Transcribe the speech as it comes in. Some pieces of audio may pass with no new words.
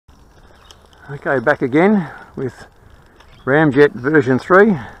Okay, back again with Ramjet version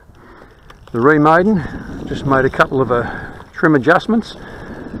 3, the maiden. Just made a couple of trim adjustments.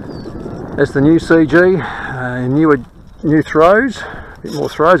 That's the new CG, new throws, a bit more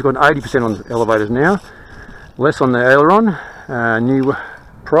throws, got an 80% on elevators now, less on the aileron, new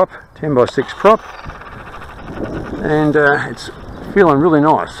prop, 10x6 prop, and it's feeling really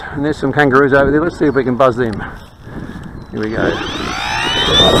nice. And there's some kangaroos over there, let's see if we can buzz them. Here we go.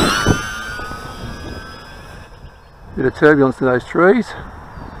 Bit of turbulence to those trees,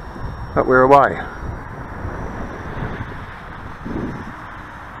 but we're away.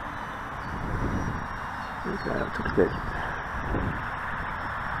 Okay, I took that.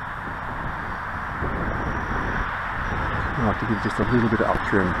 I like to give just a little bit of up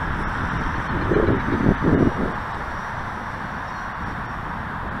trim.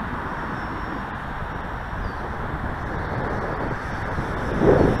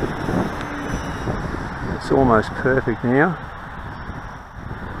 It's almost perfect now.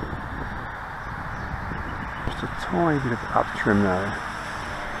 Just a tiny bit of up trim though.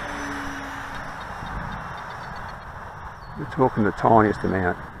 We're talking the tiniest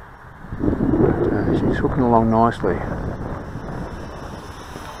amount. But, she's hooking along nicely.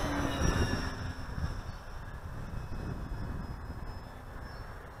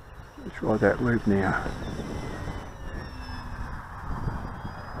 Let's ride that loop now.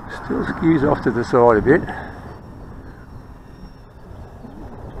 Still skews off to the side a bit.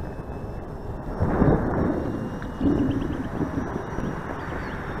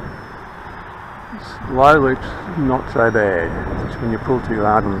 Low loop's not so bad, it's when you pull too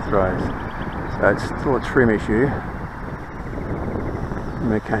hard on the throws. So it's still a trim issue. A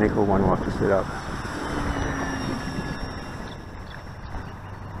mechanical one we'll have to set up.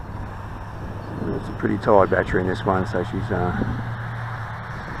 It's a pretty tired battery in this one, so she's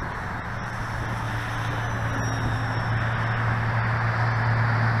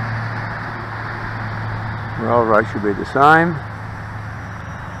roll rate should be the same.